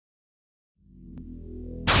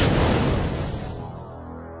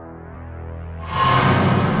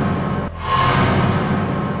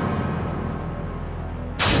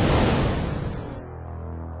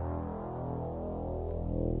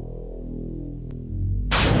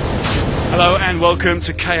Hello and welcome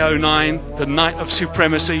to KO9, the night of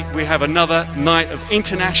supremacy. We have another night of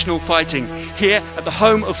international fighting here at the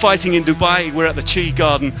home of fighting in Dubai. We're at the Chi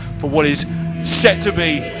Garden for what is set to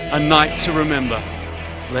be a night to remember.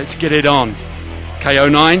 Let's get it on.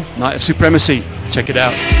 KO9, Night of Supremacy. Check it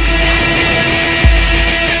out.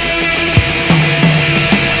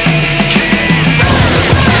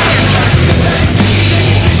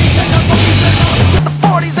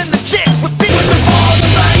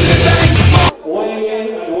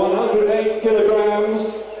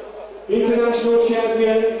 International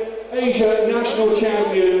champion, Asia national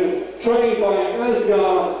champion, trained by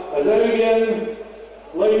Azadian.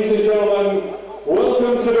 Ladies and gentlemen,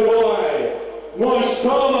 welcome to Dubai,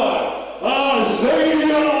 Mojtaba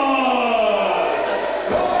Azadian!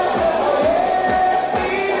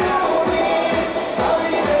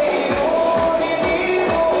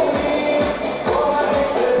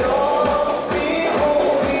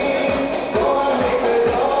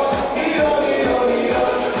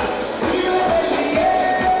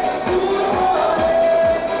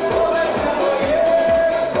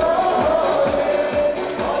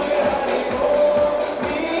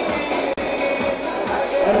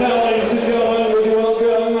 And now, ladies and gentlemen, would you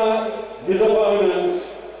welcome his opponent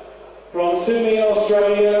from Sydney,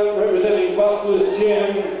 Australia, representing Bustler's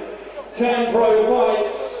Gym, 10 pro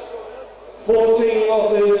fights, 14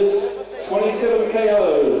 losses, 27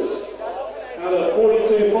 KOs, out of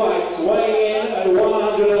 42 fights, weighing in at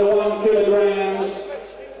 101 kilograms,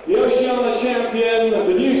 the Oceania champion,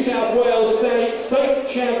 the New South Wales state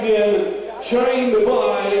champion, trained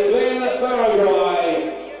by Glenn Baragrai.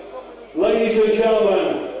 Ladies and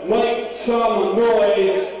gentlemen, make some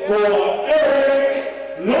noise for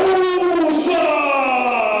Eric Nosa!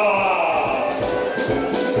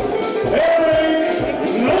 Eric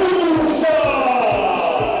Nosa!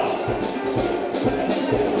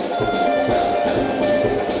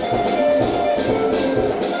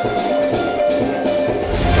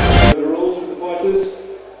 The rules with the fighters: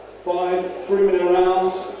 5 3-minute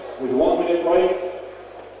rounds with 1 minute break.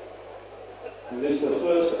 And this is the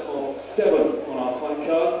first of 7 on our fight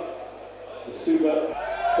card. The super.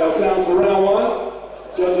 That sounds for round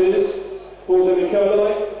 1. Judges: Paul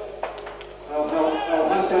Nicolai, Al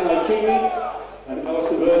Hassan Al-Kimi, and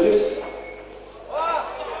Alistair Burgess.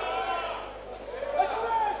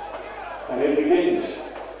 And it begins.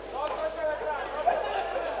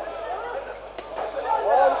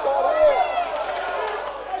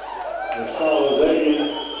 Mojtaba Azadian,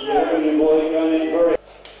 the Iranian boy, going very.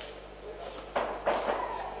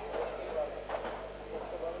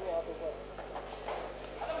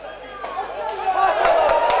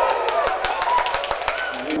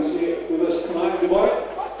 With us tonight in Dubai.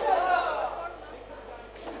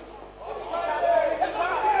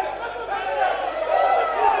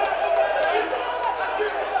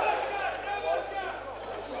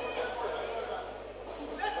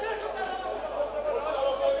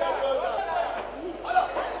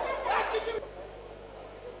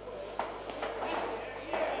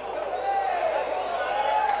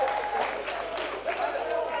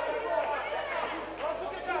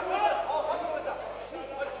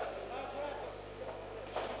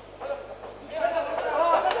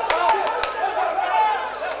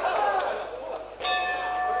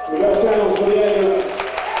 We got sounds for the end of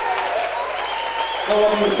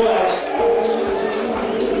Hard and Fast.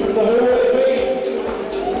 So who will it be?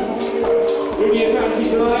 Who do you fancy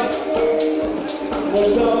tonight?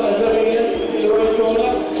 Mojtaba Azadian in the right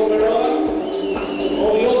corner from Iran. Or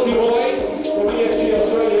the Aussie boy from EFC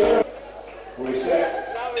Australia. We set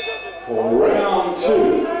for round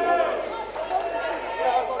 2.